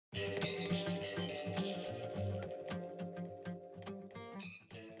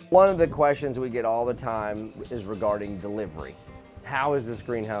One of the questions we get all the time is regarding delivery. How is this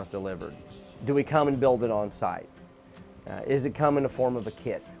greenhouse delivered? Do we come and build it on site? Is it come in the form of a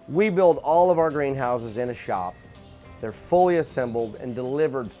kit? We build all of our greenhouses in a shop. They're fully assembled and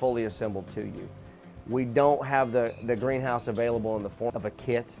delivered fully assembled to you. We don't have the greenhouse available in the form of a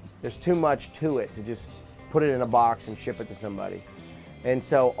kit. There's too much to it to just put it in a box and ship it to somebody. And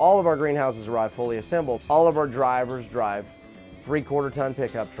so all of our greenhouses arrive fully assembled. All of our drivers drive 3/4 ton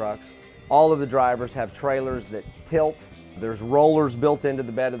pickup trucks. All of the drivers have trailers that tilt. There's rollers built into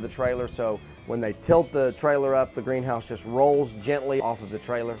the bed of the trailer, so when they tilt the trailer up, the greenhouse just rolls gently off of the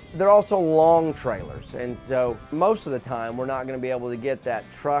trailer. They're also long trailers, and so most of the time we're not going to be able to get that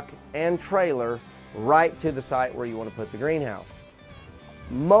truck and trailer right to the site where you want to put the greenhouse.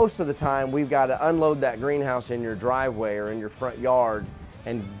 Most of the time we've got to unload that greenhouse in your driveway or in your front yard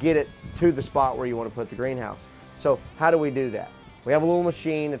and get it to the spot where you want to put the greenhouse. So how do we do that? We have a little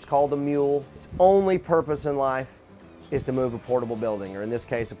machine, it's called a mule. Its only purpose in life is to move a portable building, or in this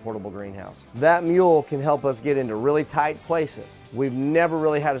case, a portable greenhouse. That mule can help us get into really tight places. We've never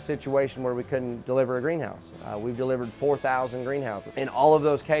really had a situation where we couldn't deliver a greenhouse. We've delivered 4,000 greenhouses. In all of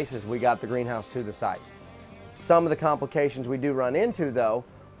those cases, we got the greenhouse to the site. Some of the complications we do run into, though,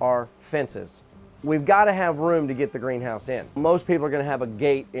 are fences. We've got to have room to get the greenhouse in. Most people are going to have a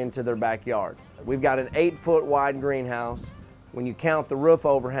gate into their backyard. We've got an 8-foot wide greenhouse. When you count the roof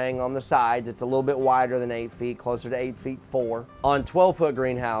overhang on the sides, it's a little bit wider than 8 feet, closer to 8 feet 4. On 12-foot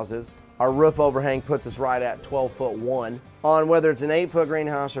greenhouses, our roof overhang puts us right at 12-foot 1. On whether it's an 8-foot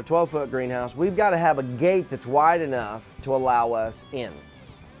greenhouse or 12-foot greenhouse, we've got to have a gate that's wide enough to allow us in.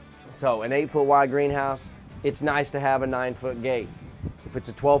 So an 8-foot wide greenhouse, it's nice to have a 9-foot gate. If it's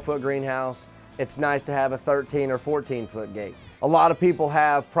a 12-foot greenhouse, it's nice to have a 13 or 14-foot gate. A lot of people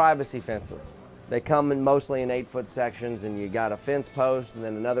have privacy fences. They come in mostly in 8-foot sections, and you got a fence post and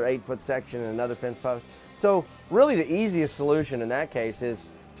then another 8-foot section and another fence post. So really the easiest solution in that case is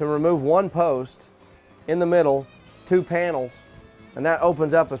to remove one post in the middle, 2 panels, and that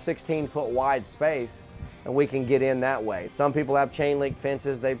opens up a 16-foot wide space, and we can get in that way. Some people have chain link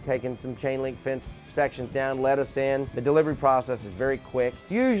fences. They've taken some chain link fence sections down, let us in. The delivery process is very quick,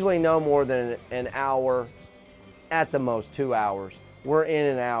 usually no more than an hour, at the most 2 hours. We're in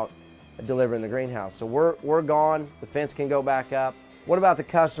and out delivering the greenhouse. So we're gone, the fence can go back up. What about the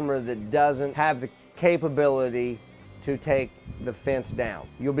customer that doesn't have the capability to take the fence down?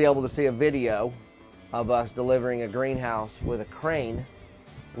 You'll be able to see a video of us delivering a greenhouse with a crane,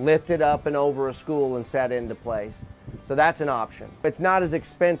 lifted up and over a school and set into place. So that's an option. It's not as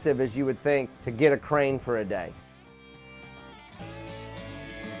expensive as you would think to get a crane for a day.